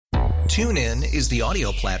TuneIn is the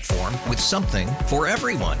audio platform with something for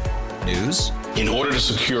everyone. News. In order to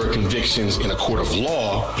secure convictions in a court of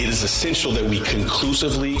law, it is essential that we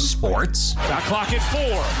conclusively. Sports. Got clock at 4.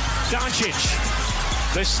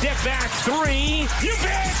 Doncic. The step back 3. You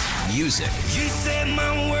bet. Music. You set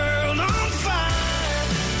my world on fire.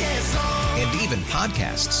 Yes, and even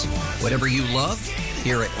podcasts. Whatever you love,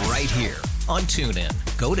 hear it right here on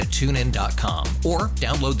TuneIn. Go to TuneIn.com or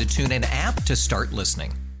download the TuneIn app to start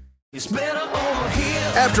listening. It's better over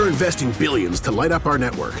here. After investing billions to light up our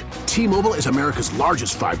network, T-Mobile is America's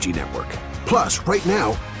largest 5G network. Plus, right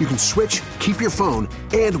now, you can switch, keep your phone,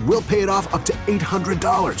 and we'll pay it off up to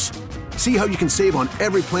 $800. See how you can save on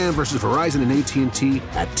every plan versus Verizon and AT&T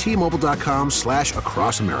at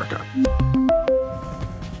T-Mobile.com/across America.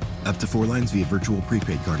 Up to 4 lines via virtual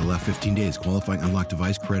prepaid card. Allow 15 days. Qualifying unlocked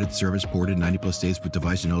device credit service ported 90+ states with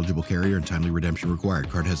device and eligible carrier and timely redemption required.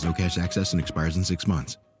 Card has no cash access and expires in 6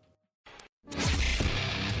 months.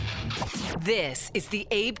 This is the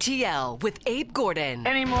Abe-T-L with Abe Gordon.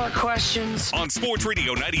 Any more questions? On Sports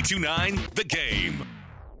Radio 92.9, The Game.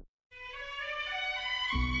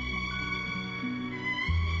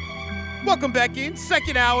 Welcome back in.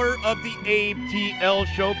 Second hour of the Abe-T-L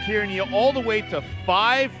Show, carrying you all the way to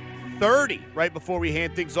 5:30, right before we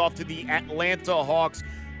hand things off to the Atlanta Hawks.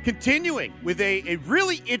 Continuing with a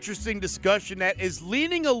really interesting discussion that is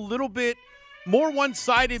leaning a little bit more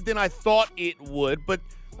one-sided than I thought it would, but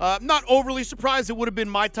not overly surprised. It would have been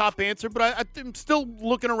my top answer, but I'm still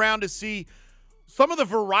looking around to see some of the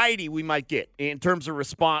variety we might get in terms of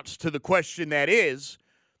response to the question that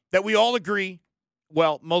we all agree.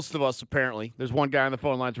 Well, most of us apparently. There's one guy on the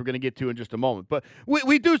phone lines we're going to get to in just a moment. But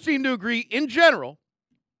we do seem to agree in general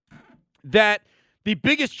that the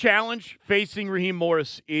biggest challenge facing Raheem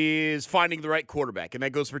Morris is finding the right quarterback, and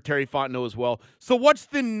that goes for Terry Fontenot as well. So what's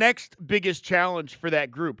the next biggest challenge for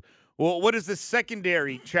that group? Well, what is the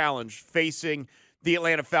secondary challenge facing the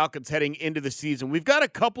Atlanta Falcons heading into the season? We've got a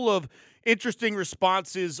couple of interesting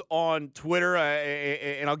responses on Twitter,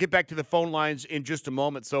 and I'll get back to the phone lines in just a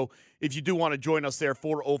moment. So if you do want to join us there,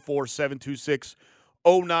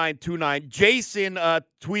 404-726-0929. Jason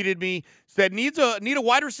tweeted me, said need a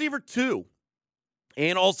wide receiver too,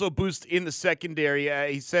 and also boost in the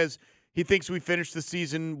secondary. He says he thinks we finished the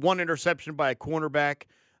season 1 interception by a cornerback.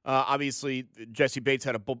 Obviously, Jesse Bates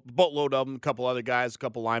had a boatload of them, a couple other guys, a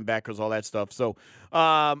couple linebackers, all that stuff. So,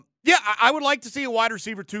 I would like to see a wide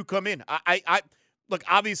receiver too come in. I look,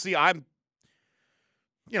 obviously, I'm,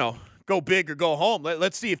 go big or go home.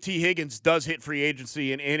 Let's see if T. Higgins does hit free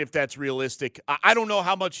agency and if that's realistic. I don't know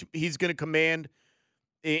how much he's going to command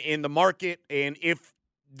in the market and if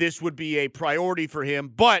this would be a priority for him,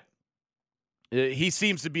 but he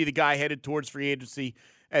seems to be the guy headed towards free agency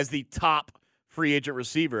as the top free agent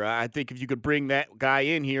receiver. I think if you could bring that guy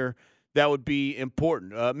in here, that would be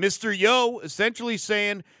important. Mr. Yo essentially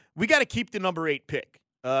saying we got to keep the number 8 pick.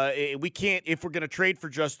 We can't, if we're going to trade for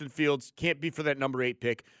Justin Fields, can't be for that number 8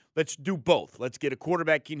 pick. Let's do both. Let's get a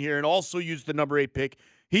quarterback in here and also use the number 8 pick.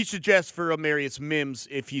 He suggests for Amarius Mims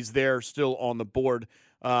if he's there still on the board.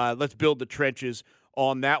 Let's build the trenches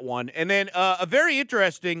on that one. And then a very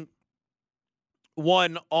interesting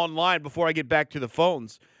one online before I get back to the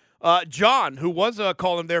phones. John, who was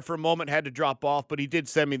calling there for a moment, had to drop off, but he did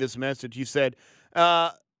send me this message. He said,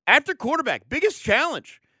 after quarterback, biggest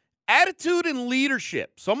challenge, attitude and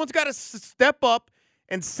leadership. Someone's got to step up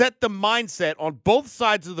and set the mindset on both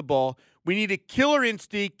sides of the ball. We need a killer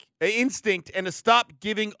instinct and to stop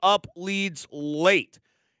giving up leads late.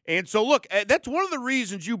 And so, look, that's one of the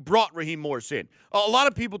reasons you brought Raheem Morris in. A lot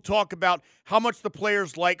of people talk about how much the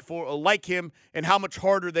players like him and how much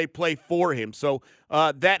harder they play for him. So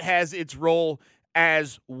that has its role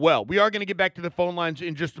as well. We are going to get back to the phone lines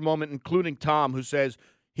in just a moment, including Tom, who says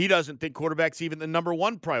he doesn't think quarterback's even the number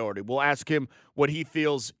 1 priority. We'll ask him what he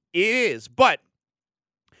feels it is. But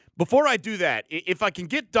before I do that, if I can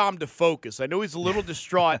get Dom to focus, I know he's a little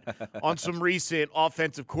distraught on some recent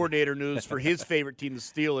offensive coordinator news for his favorite team, the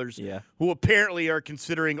Steelers, who apparently are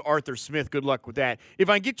considering Arthur Smith. Good luck with that. If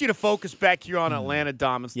I can get you to focus back here on Atlanta,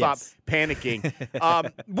 Dom, and stop panicking,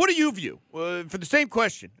 what do you view? For the same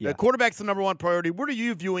question, quarterback's the number 1 priority. What are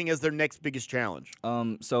you viewing as their next biggest challenge?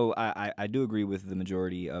 So I do agree with the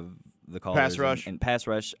majority of the callers. Pass rush. And pass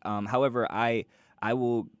rush. However, I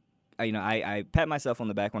will – I pat myself on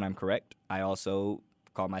the back when I'm correct. I also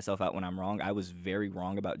call myself out when I'm wrong. I was very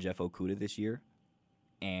wrong about Jeff Okudah this year,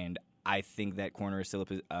 and I think that corner is still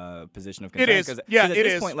a position of concern. It is. Cause at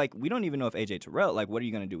this point, we don't even know if A.J. Terrell, what are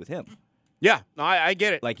you going to do with him? Yeah, no, I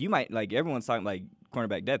get it. You might, everyone's talking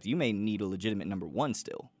cornerback depth. You may need a legitimate number 1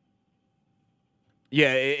 still.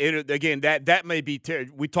 Yeah, again, that may be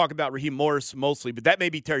we talk about Raheem Morris mostly, but that may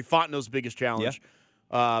be Terry Fontenot's biggest challenge.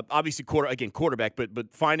 Yeah. Obviously, quarterback, but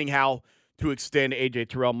finding how to extend A.J.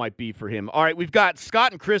 Terrell might be for him. All right, we've got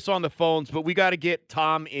Scott and Chris on the phones, but we got to get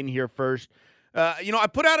Tom in here first. I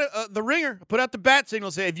put out the ringer, I put out the bat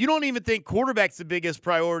signal, say if you don't even think quarterback's the biggest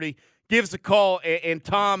priority, give us a call, and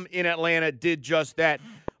Tom in Atlanta did just that.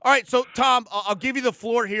 All right, so, Tom, I'll give you the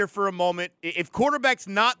floor here for a moment. If quarterback's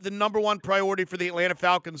not the number one priority for the Atlanta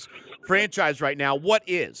Falcons franchise right now, what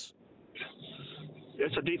is?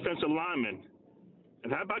 It's a defensive lineman.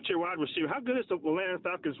 And how about your wide receiver? How good is the Atlanta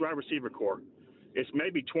Falcons wide receiver core? It's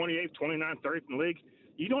maybe 28th, 29th, 30th in the league.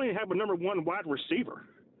 You don't even have a number one wide receiver.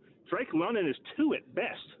 Drake London is 2 at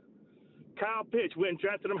best. Kyle Pitts went and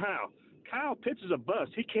drafted him how? Kyle Pitts is a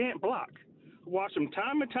bust. He can't block. Watch him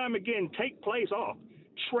time and time again take plays off.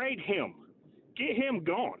 Trade him. Get him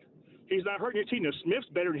gone. He's not hurting your team. Now, Smith's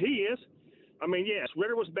better than he is. I mean, yes,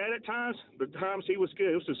 Ritter was bad at times, but at times he was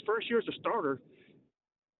good. It was his first year as a starter.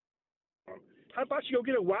 How about you go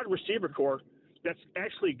get a wide receiver core that's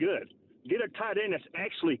actually good? Get a tight end that's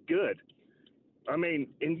actually good. I mean,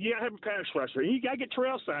 and you got to have a pass rusher. And you got to get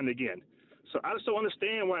Terrell signed again. So I just don't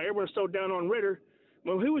understand why everyone's so down on Ritter.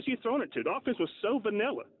 Well, who was he throwing it to? The offense was so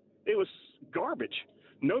vanilla. It was garbage.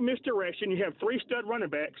 No misdirection. You have 3 stud running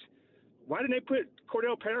backs. Why didn't they put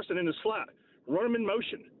Cordell Patterson in the slot? Run him in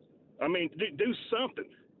motion. I mean, do something.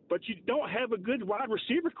 But you don't have a good wide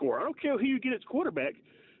receiver core. I don't care who you get as quarterback.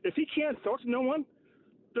 If he can't throw to no one,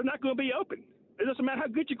 they're not going to be open. It doesn't matter how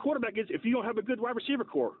good your quarterback is if you don't have a good wide receiver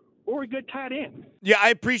core or a good tight end. Yeah, I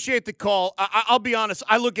appreciate the call. I'll be honest.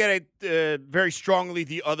 I look at it very strongly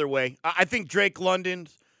the other way. I think Drake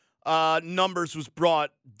London's numbers was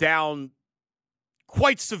brought down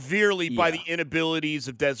quite severely by the inabilities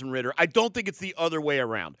of Desmond Ritter. I don't think it's the other way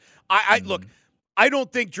around. Look, I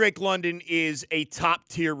don't think Drake London is a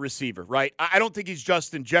top-tier receiver, right? I don't think he's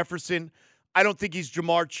Justin Jefferson. I don't think he's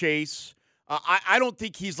Jamar Chase. I don't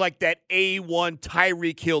think he's like that A1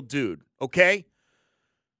 Tyreek Hill dude, okay?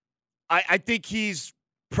 I think he's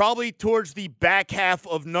probably towards the back half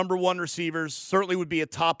of number one receivers, certainly would be a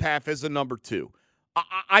top half as a number 2.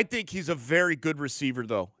 I think he's a very good receiver,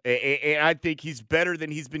 though, and I think he's better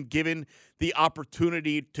than he's been given the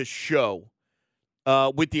opportunity to show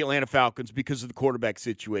with the Atlanta Falcons because of the quarterback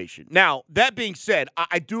situation. Now, that being said,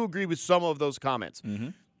 I do agree with some of those comments. Mm-hmm.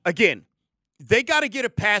 Again, they got to get a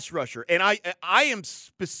pass rusher, and I am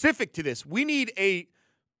specific to this. We need a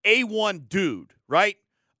A1 dude, right?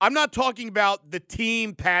 I'm not talking about the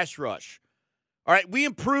team pass rush. All right, we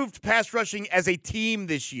improved pass rushing as a team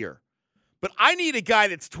this year. But I need a guy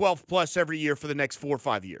that's 12-plus every year for the next 4 or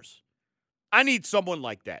 5 years. I need someone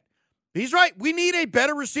like that. He's right. We need a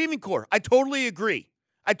better receiving core. I totally agree.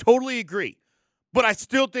 But I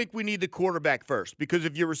still think we need the quarterback first because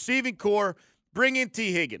if your receiving core, bring in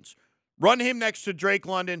T. Higgins, run him next to Drake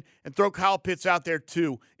London, and throw Kyle Pitts out there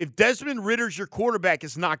too. If Desmond Ritter's your quarterback,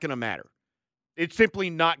 it's not going to matter. It's simply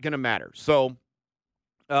not going to matter. So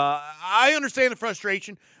I understand the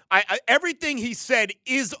frustration. Everything he said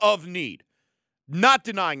is of need. Not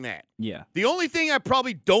denying that. Yeah. The only thing I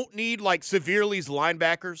probably don't need, like, severely is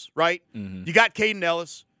linebackers, right? Mm-hmm. You got Caden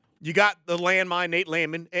Ellis. You got the landmine, Nate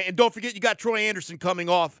Landman. And don't forget, you got Troy Anderson coming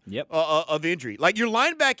off of injury. Like, your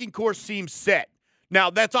linebacking core seems set. Now,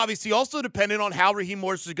 that's obviously also dependent on how Raheem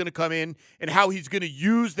Morris is going to come in and how he's going to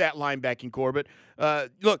use that linebacking core. But,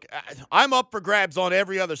 look, I'm up for grabs on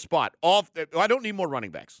every other spot. I don't need more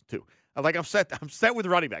running backs, too. Like, I'm set with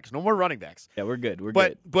running backs. No more running backs. Yeah, we're good. We're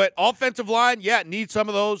good. But offensive line, need some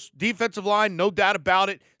of those. Defensive line, no doubt about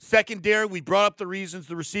it. Secondary, we brought up the reasons.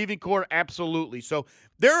 The receiving core, absolutely. So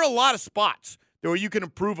there are a lot of spots where you can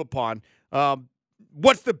improve upon.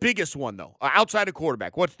 What's the biggest one, though? Outside of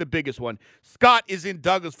quarterback, what's the biggest one? Scott is in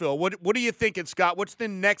Douglasville. What are you thinking, Scott? What's the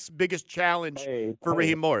next biggest challenge for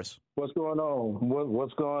Raheem Morris? What's going on?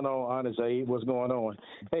 What's going on, Honest Abe? What's going on?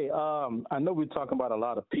 Hey, I know we're talking about a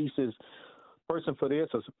lot of pieces. Person for this,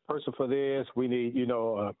 a person for this. We need,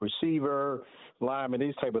 a receiver, lineman,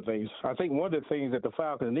 these type of things. I think one of the things that the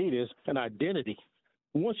Falcons need is an identity.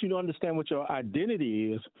 Once you understand what your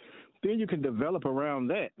identity is, then you can develop around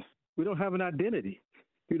that. We don't have an identity.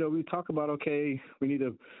 We talk about, okay, we need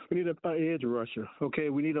an edge rusher. Okay,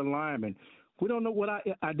 we need a lineman. We don't know what our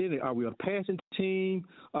identity. Are we a passing team?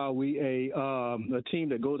 Are we a team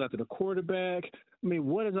that goes after the quarterback? I mean,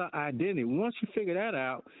 what is our identity? Once you figure that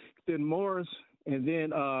out, then Morris and then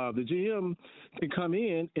the GM can come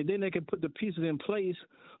in, and then they can put the pieces in place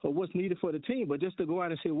of what's needed for the team. But just to go out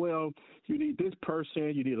and say, well, you need this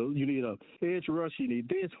person, you need a edge rush, you need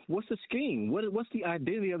this. What's the scheme? What's the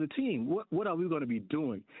identity of the team? What are we going to be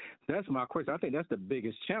doing? That's my question. I think that's the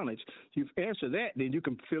biggest challenge. You've answered that, then you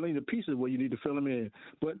can fill in the pieces where you need to fill them in.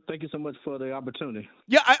 But thank you so much for the opportunity.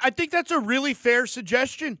 Yeah, I think that's a really fair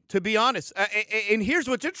suggestion, to be honest. And here's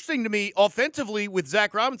what's interesting to me offensively with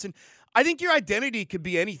Zach Robinson. I think your identity could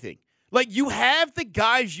be anything. Like, you have the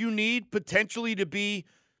guys you need potentially to be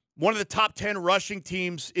one of the top 10 rushing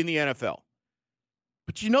teams in the NFL.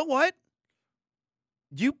 But you know what?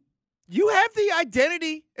 You have the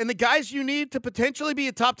identity and the guys you need to potentially be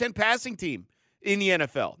a top 10 passing team in the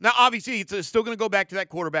NFL. Now, obviously, it's still going to go back to that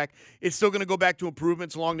quarterback. It's still going to go back to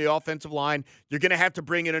improvements along the offensive line. You're going to have to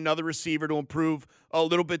bring in another receiver to improve a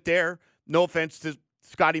little bit there. No offense to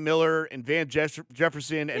Scotty Miller and Van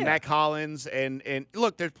Jefferson and Mac Hollins. And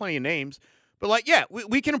look, there's plenty of names. But, like, yeah,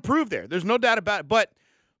 we can improve there. There's no doubt about it. But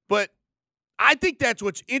I think that's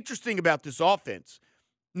what's interesting about this offense.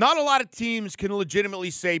 Not a lot of teams can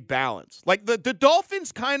legitimately say balance. Like the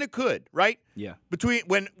Dolphins kind of could, right? Yeah. Between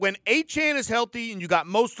when Achane is healthy and you got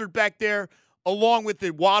Mostert back there, along with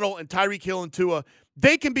the Waddle and Tyreek Hill and Tua,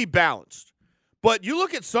 they can be balanced. But you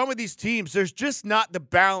look at some of these teams, there's just not the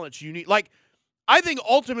balance you need. Like, I think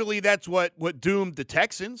ultimately that's what doomed the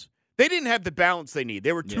Texans. They didn't have the balance they need.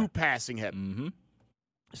 They were too passing heavy. Mm-hmm.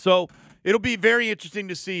 So it'll be very interesting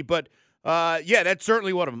to see. But, yeah, that's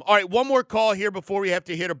certainly one of them. All right, one more call here before we have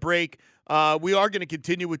to hit a break. We are going to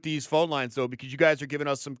continue with these phone lines, though, because you guys are giving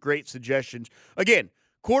us some great suggestions. Again,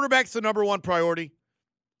 quarterback's the number one priority.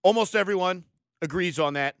 Almost everyone agrees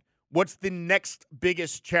on that. What's the next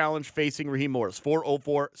biggest challenge facing Raheem Morris?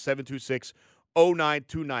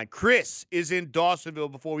 404-726-0929. Chris is in Dawsonville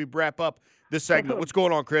before we wrap up this segment. What's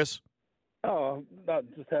going on, Chris? Oh,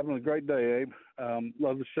 just having a great day, Abe.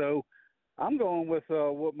 Love the show. I'm going with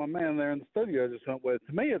what my man there in the studio just went with.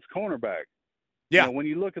 To me, it's cornerback. Yeah. You know, when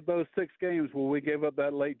you look at those 6 games where we gave up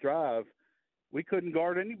that late drive, we couldn't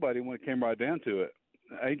guard anybody when it came right down to it.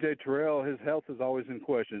 A.J. Terrell, his health is always in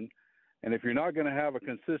question. And if you're not going to have a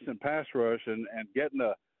consistent pass rush and getting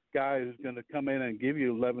a guy who's going to come in and give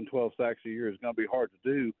you 11, 12 sacks a year is going to be hard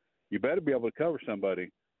to do, you better be able to cover somebody.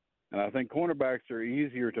 And I think cornerbacks are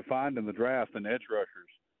easier to find in the draft than edge rushers.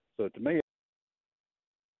 So to me,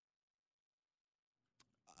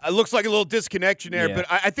 it looks like a little disconnection there, but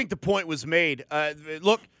I think the point was made.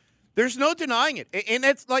 Look, there's no denying it. And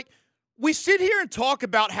that's like, we sit here and talk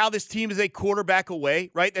about how this team is a quarterback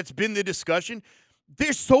away, right? That's been the discussion.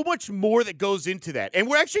 There's so much more that goes into that. And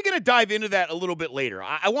we're actually going to dive into that a little bit later.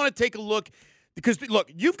 I want to take a look because, look,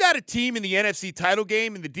 you've got a team in the NFC title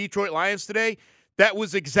game in the Detroit Lions today that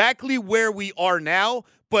was exactly where we are now,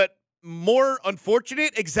 but more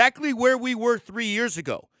unfortunate, exactly where we were 3 years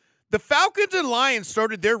ago. The Falcons and Lions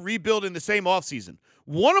started their rebuild in the same offseason.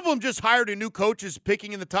 One of them just hired a new coach, is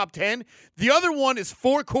picking in the top 10. The other one is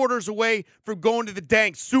 4 quarters away from going to the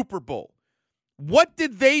dang Super Bowl. What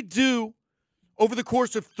did they do over the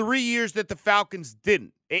course of 3 years that the Falcons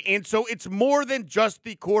didn't? And so it's more than just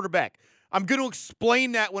the quarterback. I'm going to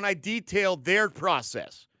explain that when I detail their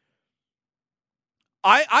process.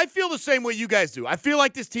 I feel the same way you guys do. I feel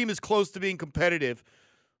like this team is close to being competitive,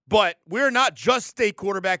 but we're not just a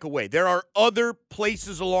quarterback away. There are other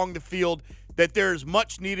places along the field that there's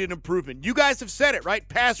much needed improvement. You guys have said it, right?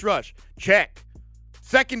 Pass rush, check.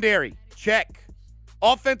 Secondary, check.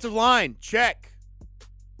 Offensive line, check.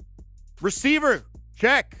 Receiver,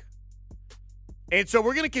 check. And so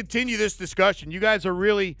we're going to continue this discussion. You guys are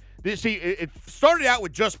really – see, it started out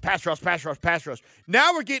with just pass rush.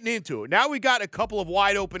 Now we're getting into it. Now we got a couple of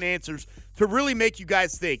wide-open answers to really make you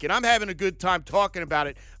guys think. And I'm having a good time talking about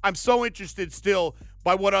it. I'm so interested still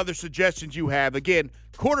by what other suggestions you have. Again,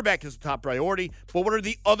 quarterback is the top priority, but what are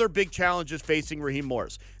the other big challenges facing Raheem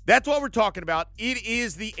Morris? That's what we're talking about. It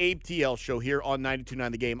is the Abe-T-L Show here on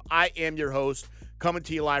 92.9 The Game. I am your host, coming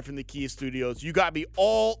to you live from the Kia Studios. You got me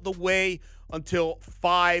all the way until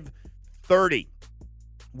 5:30.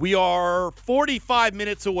 We are 45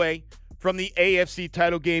 minutes away from the AFC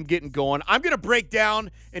title game getting going. I'm going to break down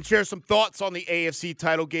and share some thoughts on the AFC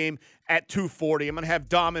title game at 2:40. I'm going to have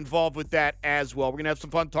Dom involved with that as well. We're going to have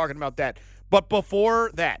some fun talking about that. But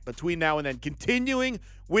before that, between now and then, continuing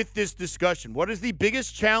with this discussion, what is the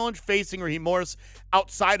biggest challenge facing Raheem Morris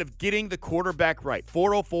outside of getting the quarterback right?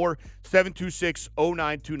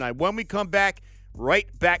 404-726-0929. When we come back, right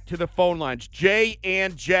back to the phone lines. Jay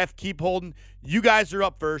and Jeff, keep holding. You guys are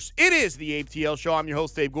up first. It is the Abe-T-L Show. I'm your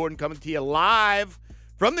host, Abe Gordon, coming to you live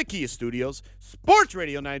from the Kia Studios. Sports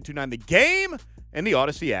Radio 92.9 The Game and the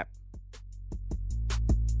Odyssey app.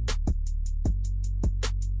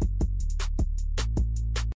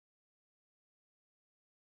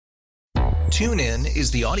 TuneIn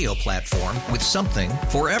is the audio platform with something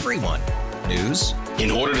for everyone. News.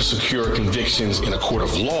 In order to secure convictions in a court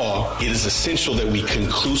of law, it is essential that we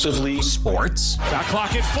conclusively. Sports. Shot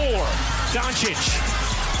clock at 4.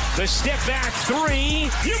 Doncic. The step back 3.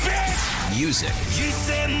 You bet. Music. You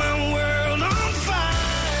set my world on fire.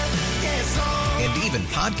 Yes, and even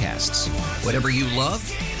podcasts. Whatever you love,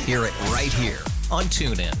 hear it right here on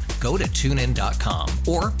TuneIn. Go to TuneIn.com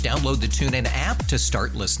or download the TuneIn app to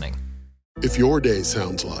start listening. If your day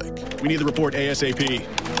sounds like... We need the report ASAP.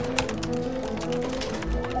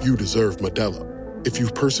 You deserve Modelo. If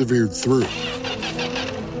you've persevered through...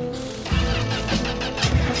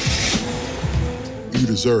 You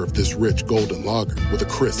deserve this rich golden lager with a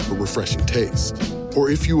crisp but refreshing taste. Or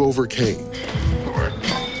if you overcame...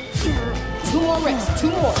 2 more reps, 2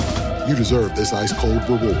 more. You deserve this ice-cold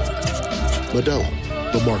reward. Modelo,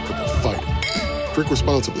 the Remarkable Fighter. Drink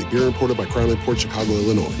responsibly. Beer imported by Crown Port Chicago,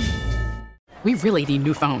 Illinois. We really need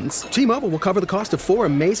new phones. T-Mobile will cover the cost of 4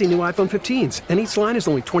 amazing new iPhone 15s, and each line is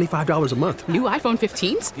only $25 a month. New iPhone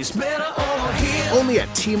 15s? It's better over here. Only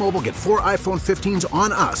at T-Mobile, get 4 iPhone 15s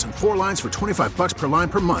on us and 4 lines for $25 per line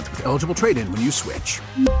per month with eligible trade-in when you switch.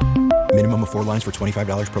 Minimum of 4 lines for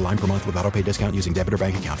 $25 per line per month with autopay discount using debit or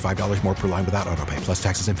bank account. $5 more per line without autopay, plus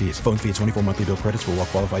taxes and fees. Phone fee at 24 monthly bill credits for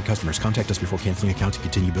well-qualified customers. Contact us before canceling account to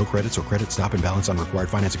continue bill credits or credit stop and balance on required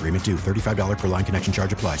finance agreement due. $35 per line connection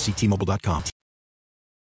charge applies. See T-Mobile.com.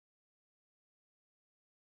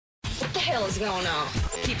 What the hell is going on?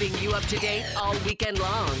 Keeping you up to date all weekend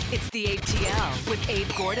long. It's the Abe-T-L with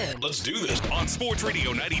Abe Gordon. Let's do this on Sports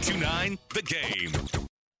Radio 92.9 The Game.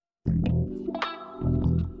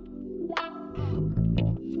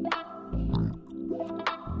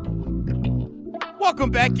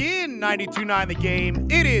 Welcome back in 92.9 The Game.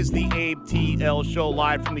 It is the Abe-T-L Show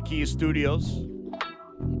live from the Kia Studios.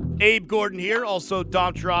 Abe Gordon here. Also,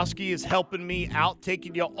 Dom Chorosky is helping me out,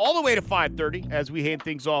 taking you all the way to 5:30 as we hand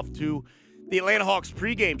things off to the Atlanta Hawks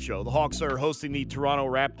pregame show. The Hawks are hosting the Toronto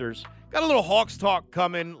Raptors. Got a little Hawks talk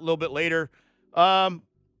coming a little bit later. They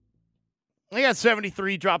got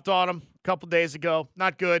 73 dropped on them a couple days ago.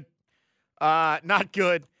 Not good. Not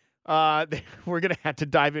good. We're going to have to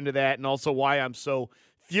dive into that and also why I'm so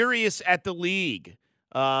furious at the league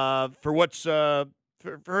for what's really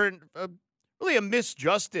a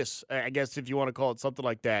misjustice, I guess, if you want to call it something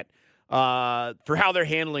like that, for how they're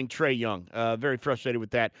handling Trae Young. Very frustrated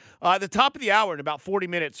with that. At the top of the hour, in about 40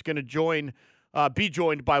 minutes, going to be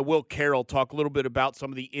joined by Will Carroll, talk a little bit about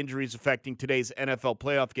some of the injuries affecting today's NFL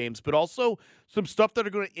playoff games, but also some stuff that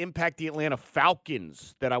are going to impact the Atlanta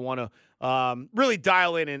Falcons that I want to really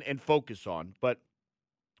dial in and focus on. But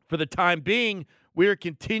for the time being, we're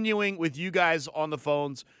continuing with you guys on the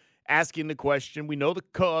phones asking the question. We know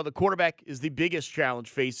the quarterback is the biggest challenge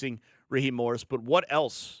facing Raheem Morris, but what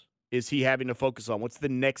else is he having to focus on? What's the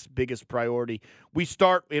next biggest priority? We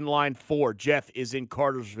start in line 4. Jeff is in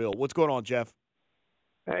Cartersville. What's going on, Jeff?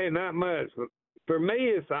 Hey, not much. For me,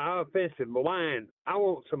 it's the offensive line. I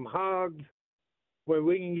want some hogs where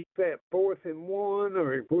we can get that 4th and 1,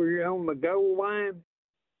 or if we're on the goal line,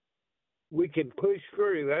 we can push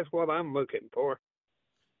through. That's what I'm looking for.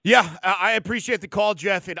 Yeah, I appreciate the call,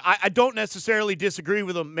 Jeff, and I don't necessarily disagree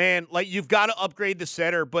with him, man. Like, you've got to upgrade the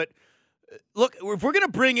center, but look, if we're going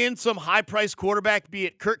to bring in some high-priced quarterback, be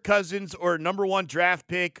it Kirk Cousins or a number 1 draft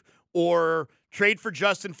pick, or trade for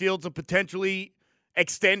Justin Fields and potentially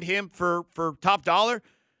extend him for top dollar,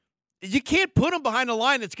 you can't put him behind a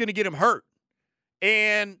line that's going to get him hurt.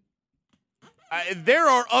 And there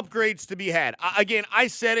are upgrades to be had. Again, I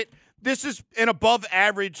said it. This is an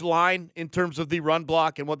above-average line in terms of the run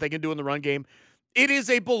block and what they can do in the run game. It is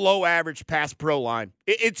a below-average pass pro line.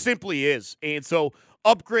 It simply is. And so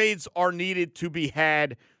upgrades are needed to be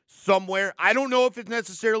had somewhere. I don't know if it's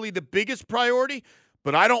necessarily the biggest priority,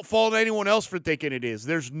 but I don't fault anyone else for thinking it is.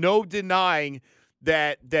 There's no denying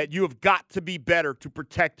that you have got to be better to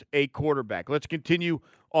protect a quarterback. Let's continue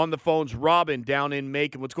on the phones. Robin down in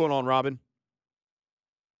Macon. What's going on, Robin?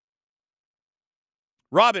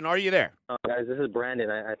 Robin, are you there? Guys, this is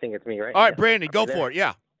Brandon. I think it's me, right? All right, Brandon, go for it.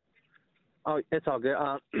 Yeah. Oh, it's all good.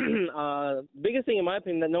 Biggest thing, in my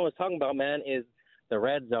opinion, that no one's talking about, man, is the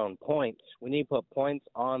red zone points. We need to put points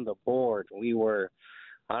on the board. I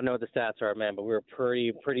don't know what the stats are, man, but we were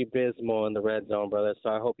pretty abysmal in the red zone, brother. So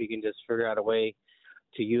I hope you can just figure out a way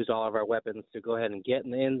to use all of our weapons to go ahead and get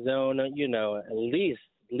in the end zone, at least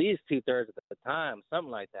 2/3 of the time,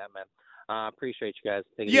 something like that, man. Appreciate you guys.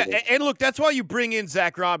 Take it Yeah, easy. and look, that's why you bring in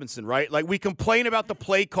Zach Robinson, right? Like, we complain about the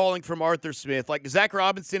play calling from Arthur Smith. Like, Zach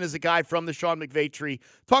Robinson is a guy from the Sean McVay tree.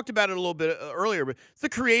 Talked about it a little bit earlier, but it's a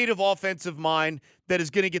creative offensive mind that is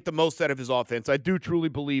going to get the most out of his offense. I do truly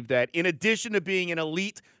believe that. In addition to being an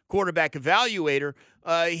elite quarterback evaluator,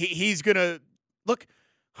 he's going to – look,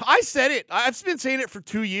 I said it. I've been saying it for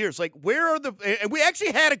 2 years. Like, where are the – and we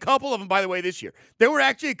actually had a couple of them, by the way, this year. There were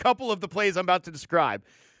actually a couple of the plays I'm about to describe.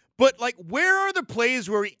 But, like, where are the plays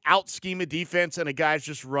where we out-scheme a defense and a guy's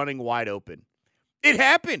just running wide open? It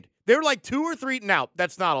happened. There were like 2 or 3 – now,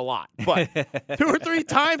 that's not a lot, but 2 or 3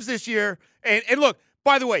 times this year. And look,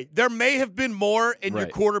 by the way, there may have been more and your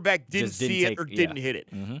quarterback didn't see it or didn't hit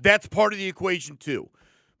it. Mm-hmm. That's part of the equation too.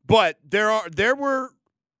 But there were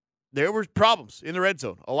problems in the red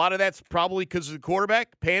zone. A lot of that's probably because the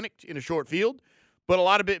quarterback panicked in a short field. But a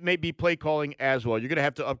lot of it may be play calling as well. You're going to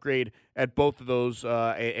have to upgrade at both of those,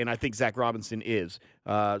 and I think Zach Robinson is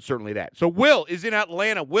certainly that. So Will is in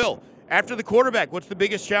Atlanta. Will, after the quarterback, what's the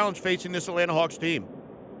biggest challenge facing this Atlanta Hawks team?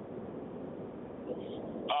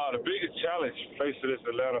 The biggest challenge facing this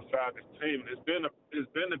Atlanta Falcons team has been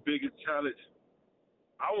the biggest challenge,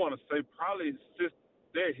 I want to say, probably since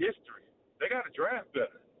their history. They got to draft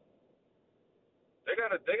better. They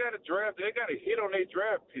got to draft. They got to hit on their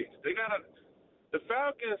draft picks. The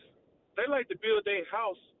Falcons, they like to build their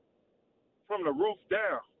house from the roof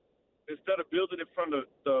down instead of building it from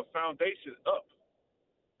the foundation up.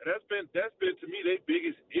 And that's been to me their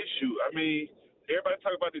biggest issue. I mean, everybody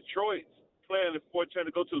talk about Detroit playing for a chance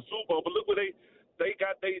to go to the Super Bowl, but look what they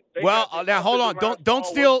got. Now hold on. Don't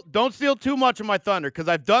steal too much of my thunder, because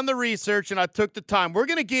I've done the research and I took the time. We're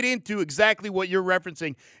going to get into exactly what you're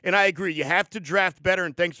referencing, and I agree. You have to draft better,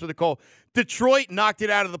 and thanks for the call. Detroit knocked it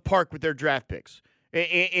out of the park with their draft picks.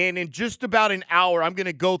 And in just about an hour, I'm going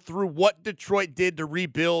to go through what Detroit did to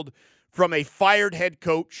rebuild from a fired head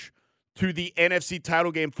coach to the NFC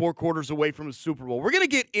title game 4 quarters away from the Super Bowl. We're going to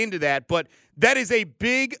get into that, but that is a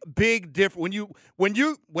big, big difference.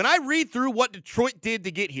 When I read through what Detroit did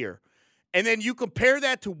to get here, and then you compare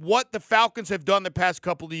that to what the Falcons have done the past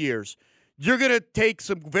couple of years, you're going to take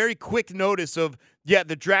some very quick notice of,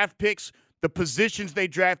 the draft picks, the positions they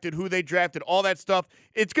drafted, who they drafted, all that stuff.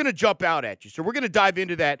 It's going to jump out at you. So we're going to dive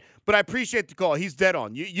into that, but I appreciate the call. He's dead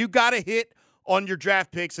on. You got to hit on your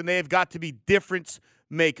draft picks, and they have got to be difference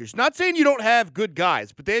makers. Not saying you don't have good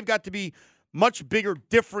guys, but they've got to be much bigger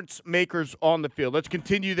difference makers on the field. Let's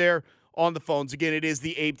continue there on the phones. Again, it is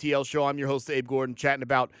the Abe-T-L Show. I'm your host, Abe Gordon, chatting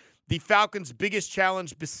about the Falcons' biggest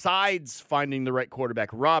challenge besides finding the right quarterback.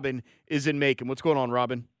 Robin is in Macon. What's going on,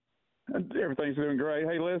 Robin? Everything's doing great.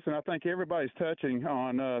 Hey, listen, I think everybody's touching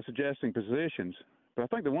on suggesting positions, but I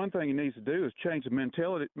think the one thing he needs to do is change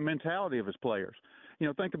the mentality of his players.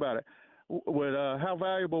 Think about it. How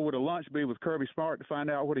valuable would a lunch be with Kirby Smart to find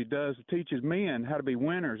out what he does to teach his men how to be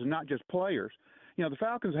winners and not just players? The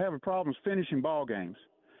Falcons are having problems finishing ball games.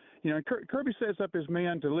 Kirby sets up his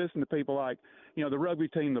men to listen to people like, the rugby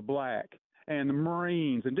team, the Black, and the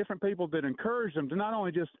Marines, and different people that encourage them to not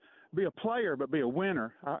only just be a player but be a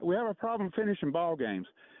winner. We have a problem finishing ball games,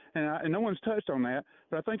 and no one's touched on that.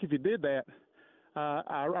 But I think if you did that,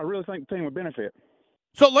 I really think the team would benefit.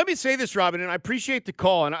 So let me say this, Robin, and I appreciate the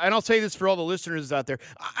call, and I'll say this for all the listeners out there.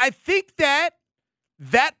 I think that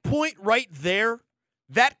point right there,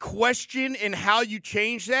 that question and how you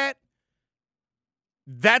change that,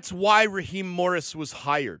 that's why Raheem Morris was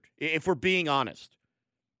hired, if we're being honest.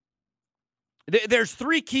 There's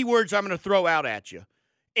 3 keywords I'm going to throw out at you.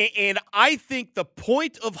 And I think the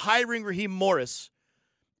point of hiring Raheem Morris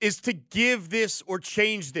is to give this or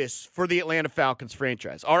change this for the Atlanta Falcons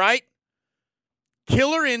franchise. All right?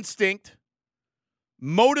 Killer instinct,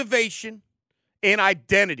 motivation, and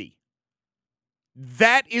identity.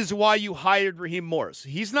 That is why you hired Raheem Morris.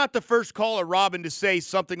 He's not the first caller, Robin, to say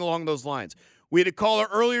something along those lines. We had a caller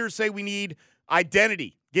earlier say we need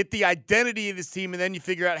identity. Get the identity of this team, and then you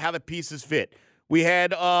figure out how the pieces fit. We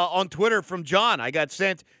had on Twitter from John, I got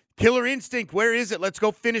sent, killer instinct, where is it? Let's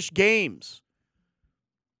go finish games.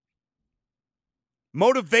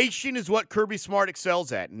 Motivation is what Kirby Smart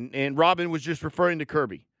excels at, and Robin was just referring to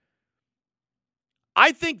Kirby.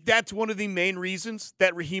 I think that's one of the main reasons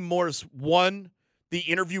that Raheem Morris won the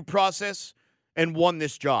interview process and won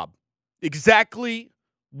this job. Exactly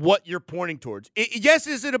what you're pointing towards. Yes,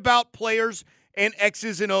 is it about players and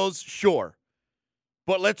X's and O's? Sure.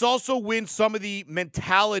 But let's also win some of the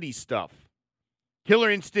mentality stuff. Killer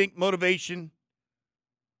instinct, motivation,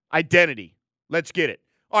 identity. Let's get it.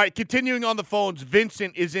 All right, continuing on the phones,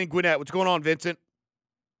 Vincent is in Gwinnett. What's going on, Vincent?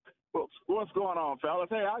 What's going on, fellas?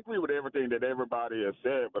 Hey, I agree with everything that everybody has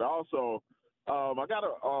said, but also I got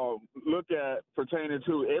to look at pertaining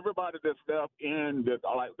to everybody that's left in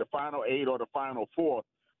the final 8 or the final 4.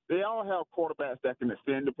 They all have quarterbacks that can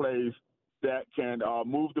extend the plays, that can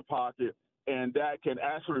move the pocket, and that can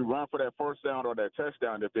actually run for that first down or that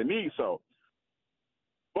touchdown if they need so.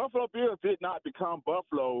 Buffalo Bills did not become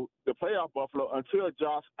Buffalo, the playoff Buffalo, until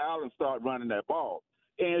Josh Allen started running that ball.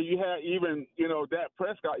 And you had even, Dak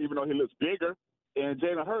Prescott, even though he looks bigger, and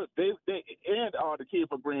Jalen Hurts, and the kid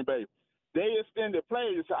from Green Bay, they extended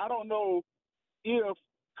plays. So I don't know if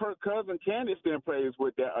Kirk Cousins can extend plays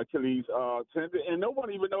with that Achilles tendon, and no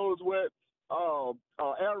one even knows what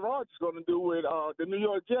Aaron Rodgers is going to do with the New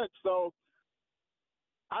York Jets. So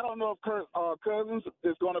I don't know if Kirk Cousins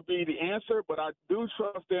is going to be the answer, but I do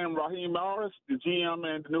trust in Raheem Morris, the GM,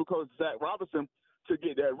 and the new coach, Zach Robinson, to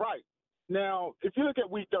get that right. Now, if you look at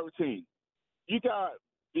Week 13, you got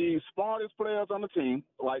the smartest players on the team,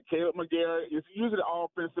 like Caleb McGarrett. It's usually the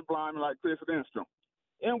offensive lineman like Chris Lindstrom.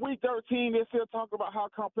 In Week 13, they still talk about how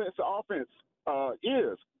complex the offense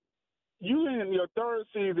is. You in your third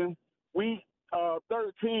season, Week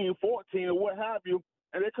 13, 14, or what have you,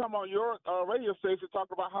 and they come on your radio station talk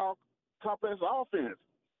about how complex the offense.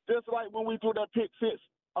 Just like when we threw that pick 6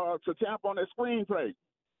 to Tampa on that screenplay.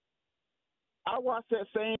 I watched that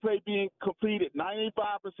same play being completed 95%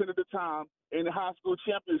 of the time in the high school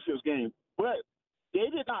championships game. But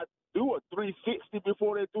they did not do a 360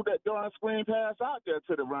 before they threw that darn screen pass out there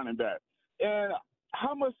to the running back. And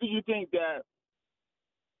how much do you think that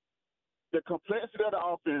the complexity of the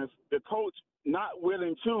offense, the coach not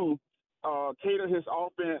willing to cater his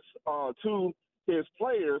offense to his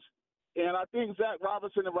players, and I think Zach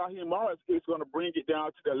Robinson and Raheem Morris is going to bring it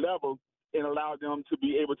down to the level and allow them to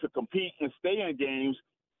be able to compete and stay in games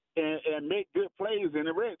and make good plays in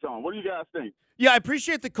the red zone. What do you guys think? Yeah, I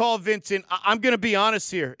appreciate the call, Vincent. I'm going to be honest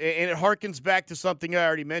here, and it harkens back to something I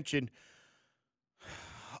already mentioned.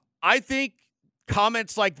 I think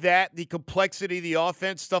comments like that, the complexity of the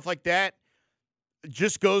offense, stuff like that,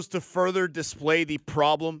 just goes to further display the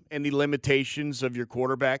problem and the limitations of your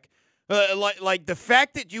quarterback. Like the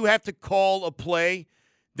fact that you have to call a play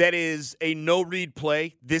that is a no-read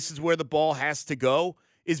play, this is where the ball has to go,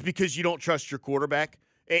 is because you don't trust your quarterback.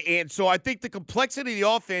 And so I think the complexity of the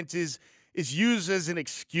offense is used as an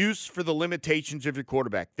excuse for the limitations of your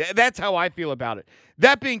quarterback. That's how I feel about it.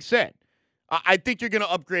 That being said, I think you're going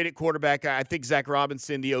to upgrade at quarterback. I think Zach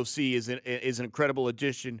Robinson, the OC, is an incredible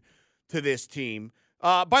addition to this team.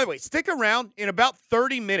 By the way, stick around. In about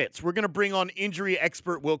 30 minutes, we're going to bring on injury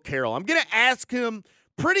expert Will Carroll. I'm going to ask him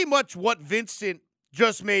pretty much what Vincent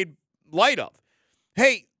just made light of.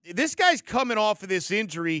 Hey, this guy's coming off of this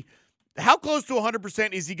injury. How close to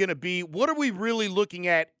 100% is he going to be? What are we really looking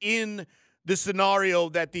at in the scenario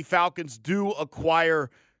that the Falcons do acquire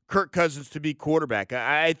Kirk Cousins to be quarterback?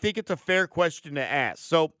 I think it's a fair question to ask.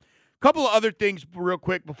 So a couple of other things real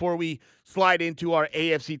quick before we slide into our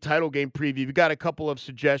AFC title game preview. We got a couple of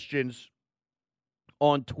suggestions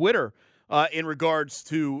on Twitter in regards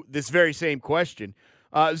to this very same question.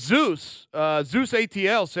 Zeus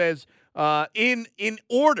ATL says, in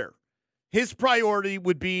order, his priority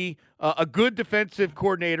would be a good defensive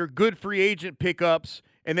coordinator, good free agent pickups,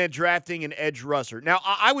 and then drafting an edge rusher. Now,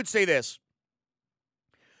 I would say this.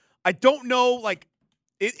 I don't know,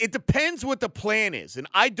 it depends what the plan is, and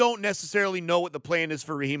I don't necessarily know what the plan is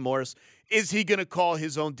for Raheem Morris. Is he going to call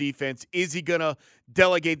his own defense? Is he going to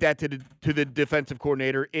delegate that to the defensive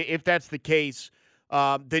coordinator? If that's the case,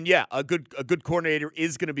 then yeah, a good coordinator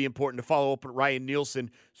is going to be important to follow up what Ryan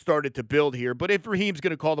Nielsen started to build here. But if Raheem's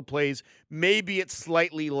going to call the plays, maybe it's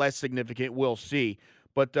slightly less significant. We'll see.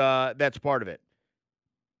 But that's part of it.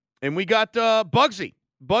 And we got Bugsy,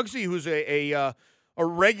 who's a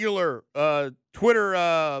regular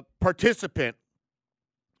Twitter participant,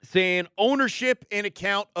 saying ownership and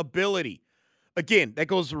accountability. Again, that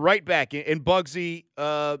goes right back. And Bugsy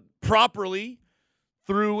properly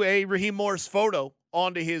threw a Raheem Morris photo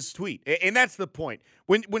onto his tweet. And that's the point.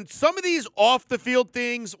 When some of these off-the-field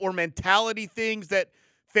things or mentality things that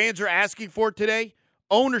fans are asking for today,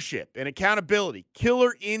 ownership and accountability,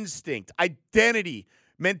 killer instinct, identity,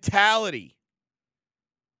 mentality,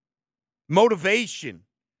 motivation,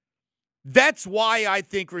 that's why I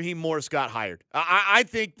think Raheem Morris got hired. I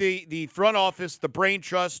think the front office, the brain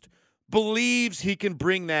trust, believes he can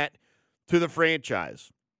bring that to the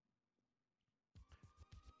franchise.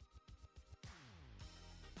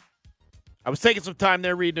 I was taking some time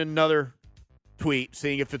there reading another tweet,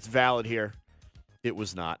 seeing if it's valid here. It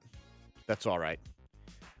was not. That's all right.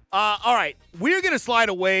 All right, we're going to slide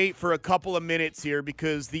away for a couple of minutes here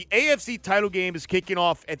because the AFC title game is kicking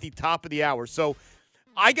off at the top of the hour. So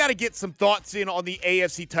I got to get some thoughts in on the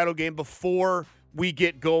AFC title game before we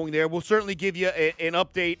get going there. We'll certainly give you an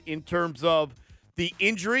update in terms of the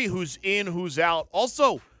injury, who's in, who's out.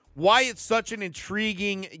 Also, why it's such an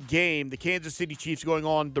intriguing game. The Kansas City Chiefs going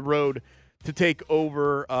on the road to take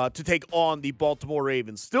on the Baltimore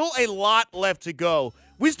Ravens. Still a lot left to go.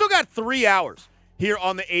 We still got 3 hours here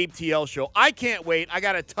on the Abe-T-L Show. I can't wait. I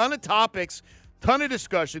got a ton of topics, ton of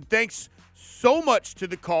discussion. Thanks so much to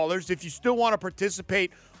the callers. If you still want to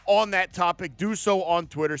participate on that topic, do so on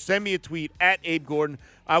Twitter. Send me a tweet at Abe Gordon.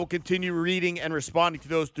 I will continue reading and responding to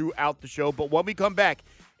those throughout the show. But when we come back,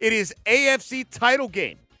 it is AFC title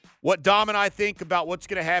game. What Dom and I think about what's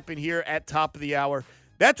going to happen here at top of the hour.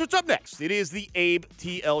 That's what's up next. It is the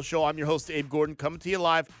Abe-T-L Show. I'm your host, Abe Gordon, coming to you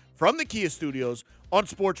live from the Kia Studios on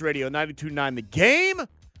Sports Radio 92.9 The Game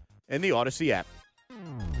and the Odyssey app.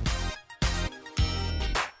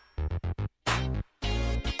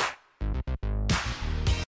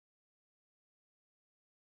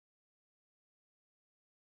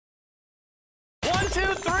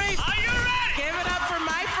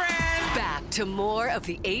 To more of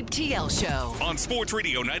the Abe-T-L Show on Sports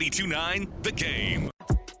Radio 92.9 The Game.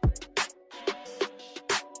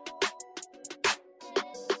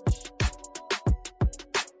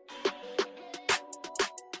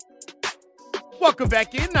 Welcome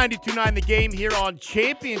back in 92.9 The Game here on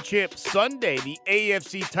Championship Sunday. The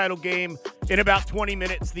AFC title game in about 20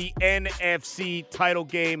 minutes. The NFC title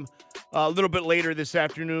game a little bit later this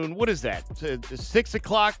afternoon. What is that? 6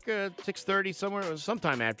 o'clock, 6:30 somewhere?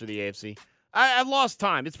 Sometime after the AFC. I've lost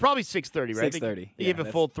time. It's probably 6:30, right? 6:30. They give a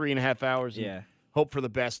full 3.5 hours. Yeah. Hope for the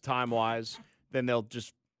best time-wise. Then they'll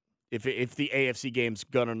just, if the AFC game's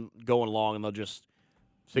going long, and they'll just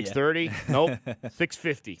 6:30. Nope.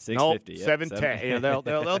 6:50. Nope. 7:10.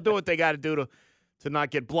 They'll do what they got to do to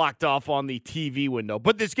not get blocked off on the TV window.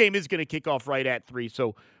 But this game is going to kick off right at 3,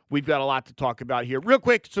 so we've got a lot to talk about here. Real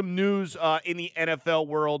quick, some news in the NFL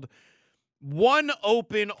world. One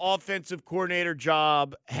open offensive coordinator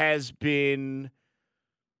job has been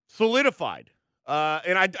solidified.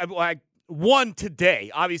 And I won today.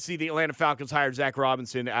 Obviously, the Atlanta Falcons hired Zach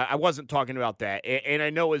Robinson. I wasn't talking about that. And I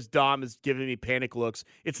know as Dom is giving me panic looks,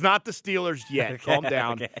 it's not the Steelers yet. Okay, calm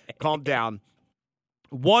down. Okay. Calm down.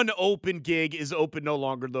 One open gig is open no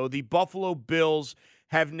longer, though. The Buffalo Bills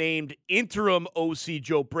have named interim OC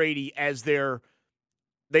Joe Brady as their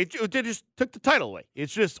They just took the title away.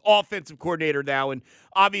 It's just offensive coordinator now, and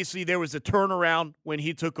obviously there was a turnaround when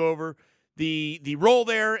he took over the role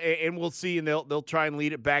there, and we'll see, and they'll try and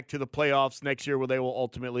lead it back to the playoffs next year where they will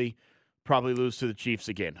ultimately probably lose to the Chiefs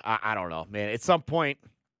again. I don't know, man. At some point,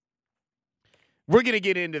 we're going to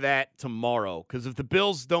get into that tomorrow because if the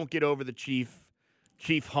Bills don't get over the Chief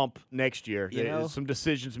hump next year, some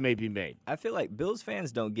decisions may be made. I feel like Bills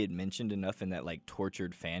fans don't get mentioned enough in that, like,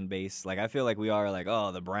 tortured fan base. Like, I feel like we are like,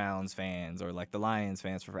 oh, the Browns fans or, like, the Lions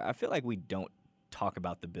fans. I feel like we don't talk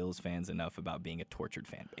about the Bills fans enough about being a tortured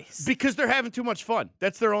fan base. Because they're having too much fun.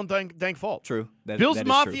 That's their own dang fault. True. Bills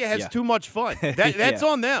Mafia has too much fun. That's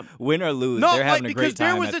on them. Win or lose, they're having a great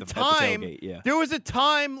time at the tailgate. Yeah. There was a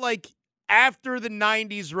time, like, after the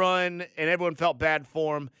 90s run and everyone felt bad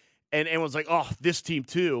for them, and everyone's like, oh, this team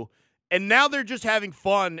too. And now they're just having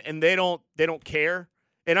fun, and they don't care.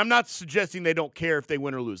 And I'm not suggesting they don't care if they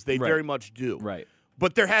win or lose. They very much do. Right.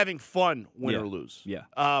 But they're having fun, win or lose. Yeah.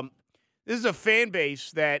 This is a fan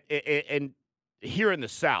base that, and here in the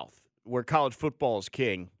South, where college football is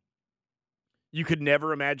king, you could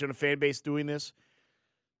never imagine a fan base doing this.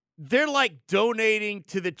 They're like donating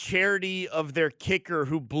to the charity of their kicker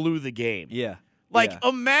who blew the game. Yeah.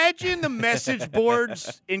 Imagine the message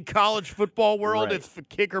boards in college football world if a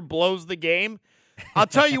kicker blows the game. I'll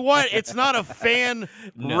tell you what, it's not a fan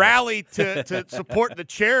rally to support the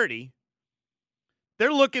charity.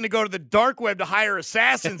 They're looking to go to the dark web to hire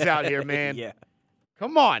assassins out here, man. Yeah.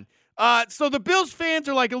 Come on. So the Bills fans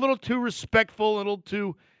are like a little too respectful, a little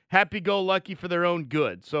too happy-go-lucky for their own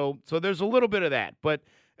good. So there's a little bit of that. But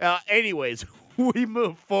anyways, we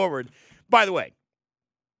move forward. By the way,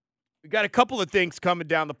 we got a couple of things coming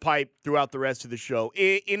down the pipe throughout the rest of the show.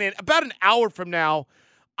 In about an hour from now,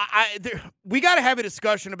 we got to have a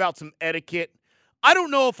discussion about some etiquette. I don't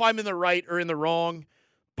know if I'm in the right or in the wrong,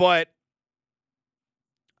 but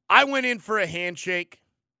I went in for a handshake.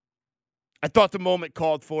 I thought the moment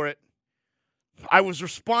called for it. I was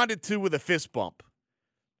responded to with a fist bump,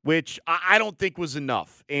 which I don't think was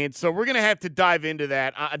enough. And so we're going to have to dive into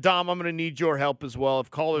that. Dom, I'm going to need your help as well if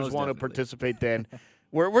callers want to participate then.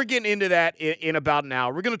 We're getting into that in about an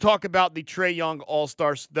hour. We're going to talk about the Trae Young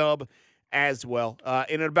All-Star snub as well.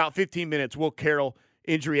 In about 15 minutes, Will Carroll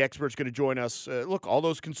injury expert, is going to join us. Look, all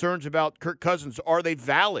those concerns about Kirk Cousins, are they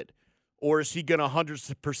valid? Or is he going to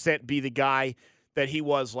 100% be the guy that he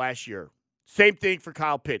was last year? Same thing for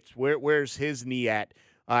Kyle Pitts. Where's his knee at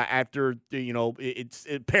after, it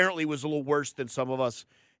apparently was a little worse than some of us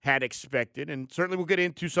had expected. And certainly we'll get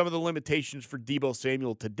into some of the limitations for Deebo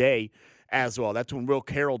Samuel today as well. That's when Will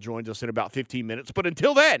Carroll joins us in about 15 minutes. But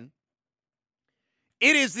until then,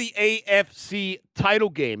 it is the AFC title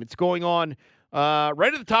game. It's going on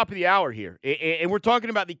right at the top of the hour here. And we're talking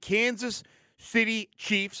about the Kansas City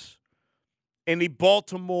Chiefs and the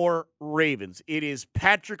Baltimore Ravens. It is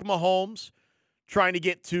Patrick Mahomes trying to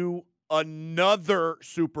get to another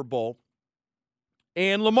Super Bowl.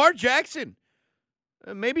 And Lamar Jackson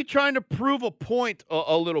maybe trying to prove a point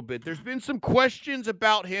a little bit. There's been some questions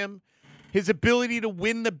about him, his ability to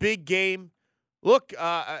win the big game. Look,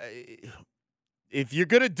 if you're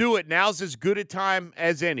going to do it, now's as good a time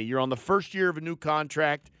as any. You're on the first year of a new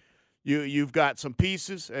contract. You've got some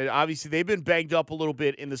pieces. Obviously, they've been banged up a little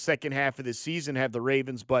bit in the second half of this season, have the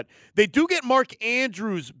Ravens. But they do get Mark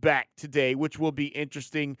Andrews back today, which will be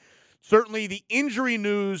interesting. Certainly, the injury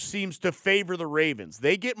news seems to favor the Ravens.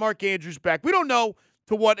 They get Mark Andrews back. We don't know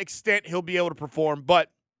to what extent he'll be able to perform, but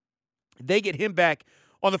they get him back.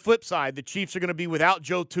 On the flip side, the Chiefs are going to be without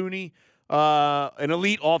Joe Thuney, an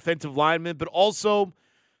elite offensive lineman, but also,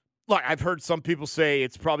 look, I've heard some people say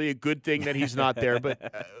it's probably a good thing that he's not there, but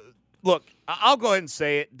look, I'll go ahead and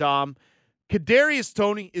say it, Dom. Kadarius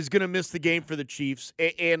Toney is going to miss the game for the Chiefs,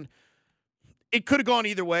 and it could have gone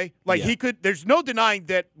either way. He could. There's no denying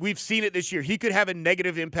that we've seen it this year. He could have a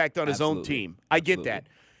negative impact on his own team. I get that.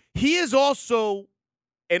 He is also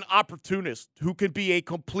an opportunist who could be a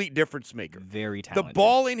complete difference maker. Very talented. The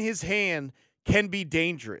ball in his hand can be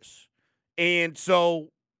dangerous. And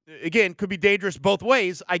so, again, could be dangerous both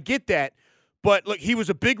ways. I get that. But, look, he was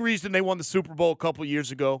a big reason they won the Super Bowl a couple of years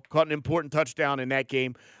ago, caught an important touchdown in that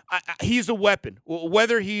game. He's a weapon.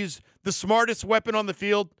 Whether he's the smartest weapon on the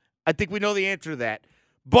field, I think we know the answer to that.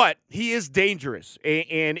 But he is dangerous,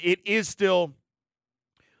 and it is still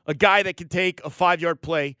a guy that can take a 5-yard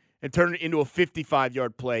play and turn it into a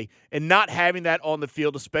 55-yard play. And not having that on the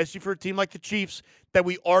field, especially for a team like the Chiefs that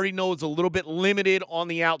we already know is a little bit limited on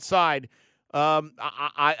the outside, to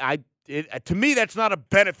me, that's not a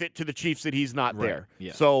benefit to the Chiefs that he's not there.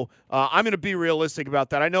 Yeah. So I'm going to be realistic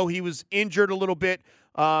about that. I know he was injured a little bit.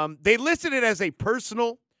 They listed it as a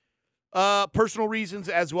personal reasons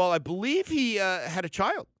as well. I believe he had a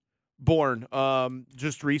child born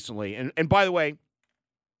just recently. And by the way,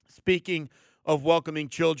 speaking of welcoming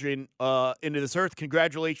children into this earth,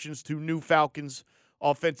 congratulations to new Falcons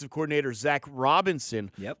offensive coordinator Zach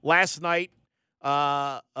Robinson. Yep. Last night,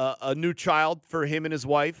 a new child for him and his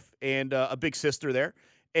wife and a big sister there.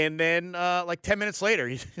 And then, 10 minutes later,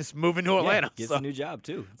 he's just moving to Atlanta. Gets a new job,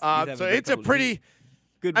 too. So it's a pretty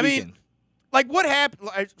good I weekend. mean, what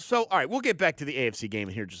happened? So, all right, we'll get back to the AFC game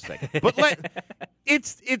in here in just a second. But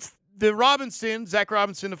it's the Robinson, Zach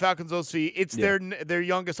Robinson, the Falcons OC. It's their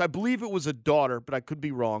youngest. I believe it was a daughter, but I could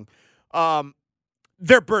be wrong.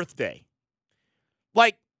 Their birthday.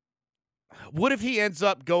 What if he ends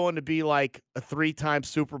up going to be like a 3-time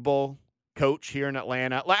Super Bowl coach here in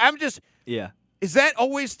Atlanta? Is that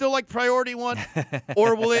always still priority one?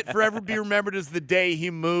 Or will it forever be remembered as the day he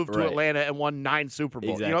moved to Atlanta and won 9 Super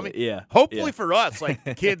Bowls? Exactly. You know what I mean? Yeah. Hopefully for us,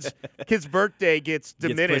 kid's birthday gets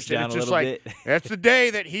diminished. Down and it's just bit. That's the day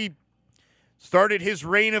that he started his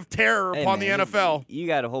reign of terror upon the NFL. You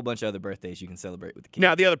got a whole bunch of other birthdays you can celebrate with the kid.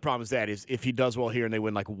 Now, the other problem is if he does well here and they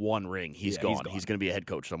win 1 ring, he's gone. He's going to be a head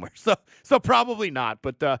coach somewhere. So probably not.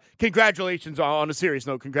 But congratulations, on a serious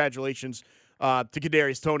note, congratulations to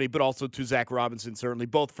Kadarius Toney, but also to Zach Robinson, certainly,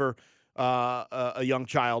 both for a young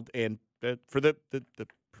child and for the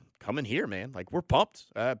coming here, man. We're pumped.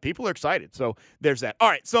 People are excited. So there's that. All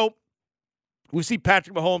right, so we see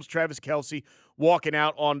Patrick Mahomes, Travis Kelce walking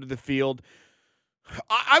out onto the field.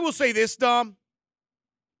 I will say this, Dom,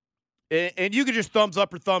 and you can just thumbs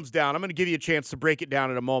up or thumbs down. I'm going to give you a chance to break it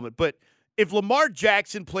down in a moment. But if Lamar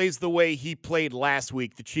Jackson plays the way he played last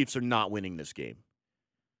week, the Chiefs are not winning this game.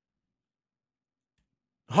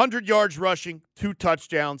 100 yards rushing, 2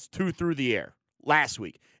 touchdowns, 2 through the air last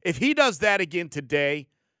week. If he does that again today,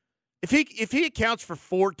 if he accounts for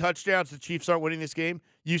 4 touchdowns, the Chiefs aren't winning this game,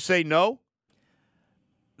 you say no?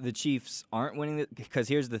 The Chiefs aren't winning it because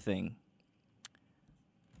here's the thing.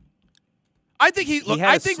 I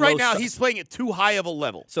think right now he's playing at too high of a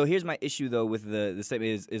level. So here's my issue though with the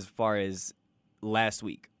statement is as far as last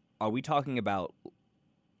week. Are we talking about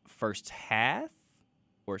first half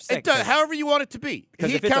or second? However you want it to be.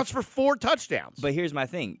 He accounts for 4 touchdowns. But here's my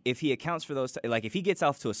thing: if he accounts for those, if he gets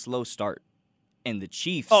off to a slow start And the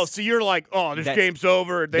Chiefs. Oh, so you're like, this game's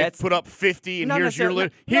over. They put up 50, and here's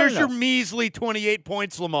your measly 28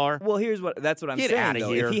 points, Lamar. Well, that's what I'm saying. Out of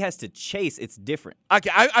here. If he has to chase, it's different. Okay,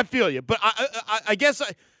 I feel you, but I guess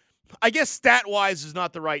stat-wise is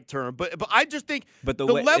not the right term, but I just think the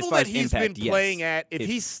level that he's been playing at, if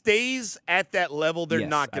he stays at that level, they're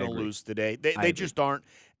not going to lose today. They just aren't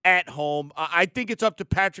at home. I think it's up to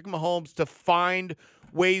Patrick Mahomes to find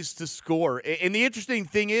ways to score. And the interesting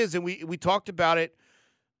thing is, and we talked about it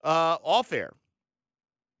off air,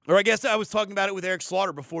 or I guess I was talking about it with Eric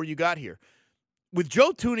Slaughter before you got here. With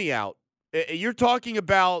Joe Thuney out, you're talking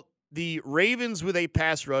about the Ravens with a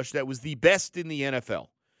pass rush that was the best in the NFL.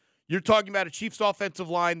 You're talking about a Chiefs offensive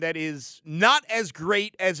line that is not as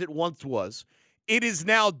great as it once was. It is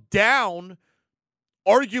now down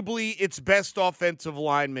arguably its best offensive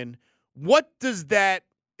lineman. What does that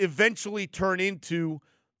eventually turn into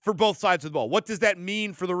for both sides of the ball? What does that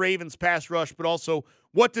mean for the Ravens pass rush, but also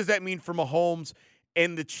what does that mean for Mahomes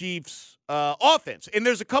and the Chiefs offense? And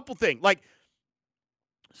there's a couple things. Like,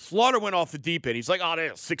 Slaughter went off the deep end. He's like,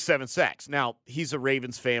 there's 6-7 sacks. Now, he's a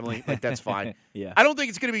Ravens family. Like, that's fine. Yeah. I don't think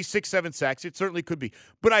it's going to be 6-7 sacks. It certainly could be.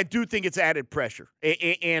 But I do think it's added pressure.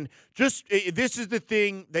 And just this is the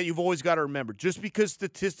thing that you've always got to remember. Just because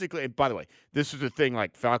statistically, and by the way, this is the thing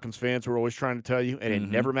like Falcons fans were always trying to tell you, and it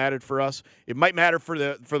never mattered for us. It might matter for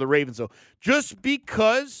the Ravens, though. Just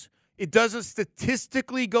because it doesn't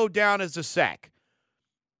statistically go down as a sack,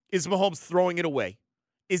 is Mahomes throwing it away?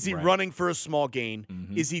 Is he running for a small gain?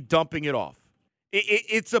 Is he dumping it off?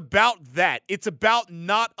 It's about that. It's about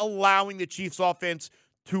not allowing the Chiefs offense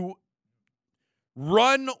to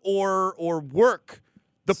run or work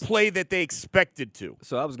the play that they expected to.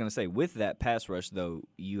 So I was going to say, with that pass rush, though,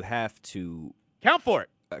 you have to count for it.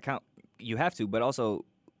 You have to, but also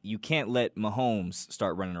you can't let Mahomes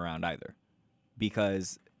start running around either,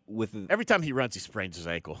 because every time he runs, he sprains his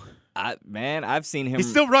ankle. I've seen him. He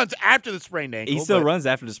still runs after the sprained ankle. He still runs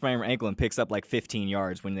after the sprained ankle and picks up like 15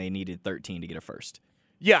 yards when they needed 13 to get a first.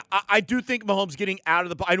 Yeah, I do think Mahomes getting out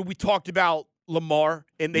of the. I know we talked about Lamar,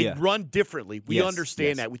 and they run differently. We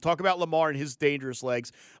understand that. We talk about Lamar and his dangerous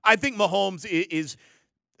legs. I think Mahomes is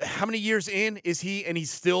how many years in is he, and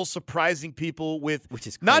he's still surprising people with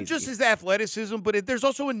not just his athleticism, but there's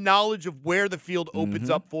also a knowledge of where the field opens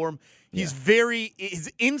up for him. He's his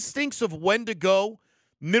instincts of when to go,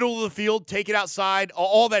 middle of the field, take it outside,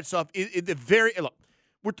 all that stuff. Look,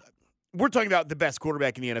 we're talking about the best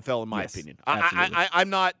quarterback in the NFL, in my opinion. I'm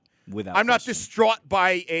not distraught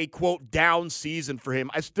by a quote down season for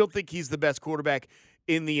him. I still think he's the best quarterback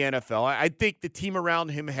in the NFL. I think the team around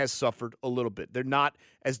him has suffered a little bit. They're not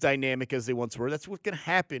as dynamic as they once were. That's what's going to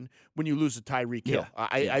happen when you lose a Tyreek Hill.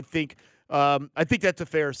 I think that's a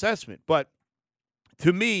fair assessment. But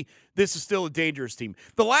to me, this is still a dangerous team.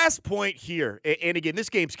 The last point here, and again, this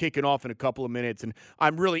game's kicking off in a couple of minutes, and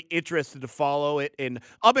I'm really interested to follow it, and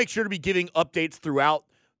I'll make sure to be giving updates throughout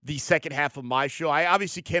the second half of my show. I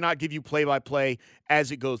obviously cannot give you play-by-play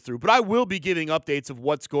as it goes through, but I will be giving updates of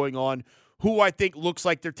what's going on, who I think looks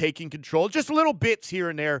like they're taking control, just little bits here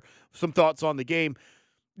and there, some thoughts on the game.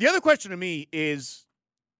 The other question to me is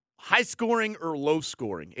high scoring or low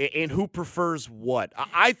scoring, and who prefers what?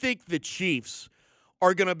 I think the Chiefs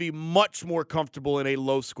are going to be much more comfortable in a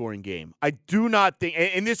low-scoring game. I do not think,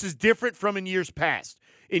 and this is different from in years past.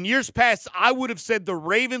 In years past, I would have said the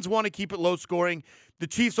Ravens want to keep it low-scoring. The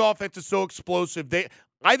Chiefs' offense is so explosive.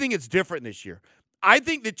 I think it's different this year. I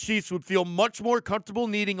think the Chiefs would feel much more comfortable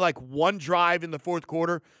needing like one drive in the fourth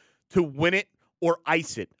quarter to win it or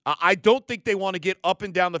ice it. I don't think they want to get up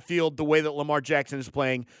and down the field the way that Lamar Jackson is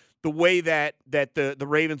playing, the way that the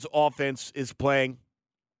Ravens' offense is playing,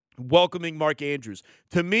 welcoming Mark Andrews.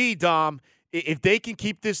 To me, Dom, if they can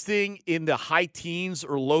keep this thing in the high teens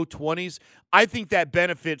or low 20s, I think that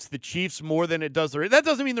benefits the Chiefs more than it does the Ravens. That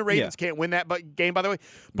doesn't mean the Ravens can't win that game, by the way.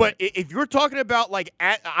 But if you're talking about,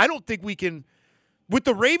 I don't think we can – with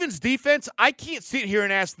the Ravens' defense, I can't sit here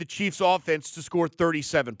and ask the Chiefs' offense to score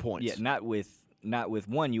 37 points. Yeah, not with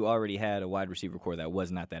one, you already had a wide receiver core that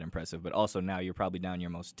was not that impressive, but also now you're probably down your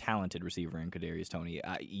most talented receiver in Kadarius Toney.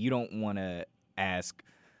 You don't want to ask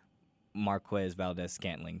 – Marquez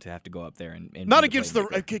Valdez-Scantling to have to go up there and not against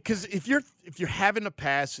because if you're having to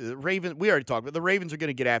pass the Ravens, we already talked about the Ravens are going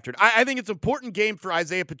to get after it. I think it's an important game for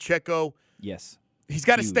Isaiah Pacheco. Yes, he's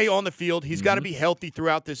got to stay on the field. He's got to be healthy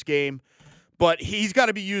throughout this game, but he's got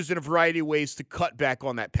to be used in a variety of ways to cut back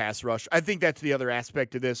on that pass rush. I think that's the other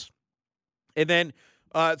aspect of this. And then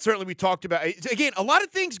certainly we talked about again a lot of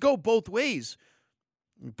things go both ways.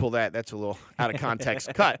 Let me pull that. That's a little out of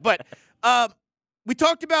context cut, but we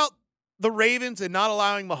talked about the Ravens and not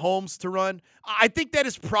allowing Mahomes to run, I think that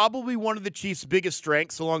is probably one of the Chiefs' biggest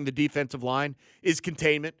strengths along the defensive line is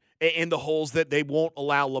containment and the holes that they won't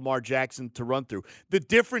allow Lamar Jackson to run through. The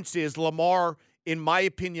difference is Lamar, in my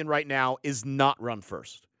opinion right now, is not run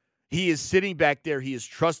first. He is sitting back there. He is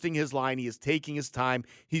trusting his line. He is taking his time.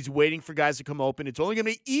 He's waiting for guys to come open. It's only going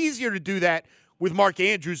to be easier to do that with Mark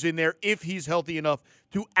Andrews in there if he's healthy enough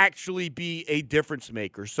to actually be a difference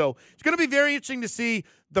maker. So it's going to be very interesting to see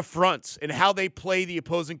the fronts and how they play the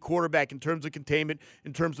opposing quarterback in terms of containment,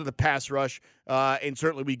 in terms of the pass rush, and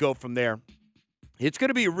certainly we go from there. It's going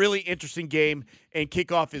to be a really interesting game, and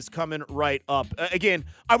kickoff is coming right up. Again,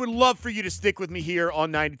 I would love for you to stick with me here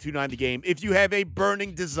on 92.9 The Game. If you have a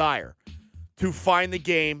burning desire to find the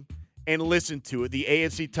game and listen to it, the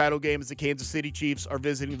AFC title game as the Kansas City Chiefs are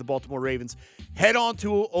visiting the Baltimore Ravens, head on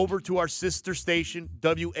over to our sister station,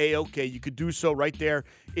 WAOK. You could do so right there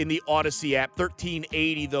in the Odyssey app.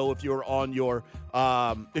 1380 though if you're on your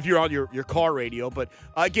car radio. But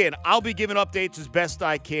again, I'll be giving updates as best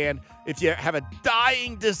I can. If you have a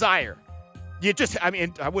dying desire,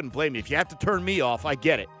 I wouldn't blame you. If you have to turn me off, I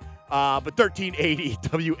get it. But 1380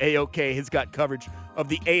 WAOK has got coverage of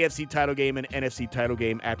the AFC title game and NFC title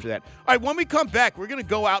game after that. All right, when we come back, we're going to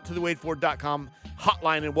go out to the WadeFord.com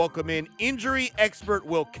hotline and welcome in injury expert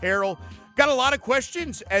Will Carroll. Got a lot of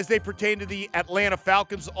questions as they pertain to the Atlanta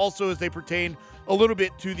Falcons, also as they pertain a little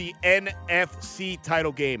bit to the NFC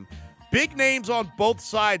title game. Big names on both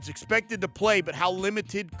sides expected to play, but how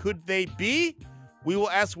limited could they be? We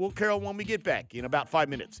will ask Will Carroll when we get back in about 5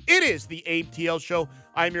 minutes. It is the Abe-T-L Show.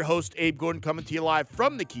 I'm your host, Abe Gordon, coming to you live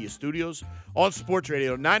from the Kia Studios on Sports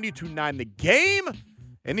Radio 92.9 The Game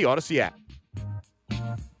and the Odyssey app.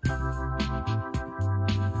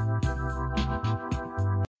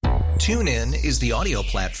 TuneIn is the audio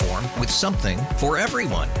platform with something for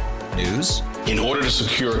everyone. News. In order to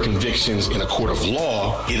secure convictions in a court of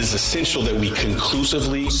law, it is essential that we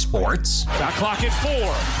conclusively. Sports. Got clock at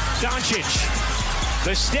 4. Doncic.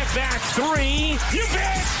 The step back 3. You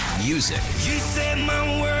bet. Music. You set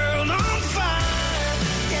my world on fire.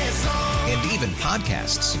 Yes, and even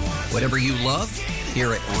podcasts. Whatever you love,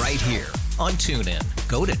 hear it right here on TuneIn.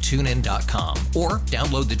 Go to TuneIn.com or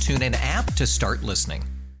download the TuneIn app to start listening.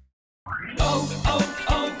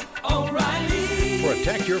 O'Reilly.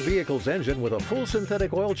 Protect your vehicle's engine with a full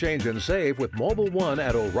synthetic oil change and save with Mobile One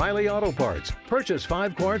at O'Reilly Auto Parts. Purchase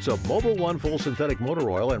 5 quarts of Mobile One full synthetic motor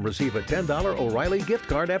oil and receive a $10 O'Reilly gift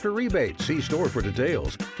card after rebate. See store for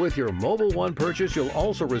details. With your Mobile One purchase, you'll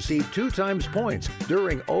also receive 2 times points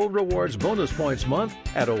during O Rewards Bonus Points Month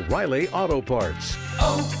at O'Reilly Auto Parts.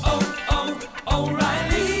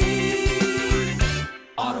 O'Reilly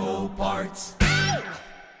Auto Parts.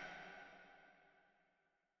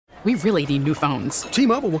 We really need new phones.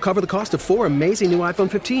 T-Mobile will cover the cost of 4 amazing new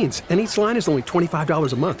iPhone 15s, and each line is only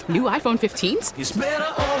 $25 a month. New iPhone 15s? It's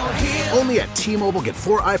better over here. Only at T-Mobile, get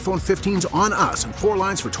 4 iPhone 15s on us and 4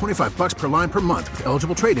 lines for $25 per line per month with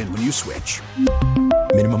eligible trade-in when you switch.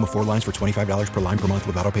 Minimum of 4 lines for $25 per line per month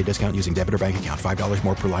with autopay discount using debit or bank account. $5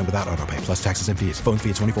 more per line without autopay, plus taxes and fees. Phone fee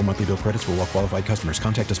at 24 monthly bill credits for well-qualified customers.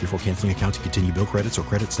 Contact us before canceling account to continue bill credits or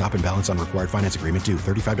credit stop and balance on required finance agreement due.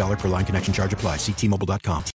 $35 per line connection charge applies. See T-Mobile.com.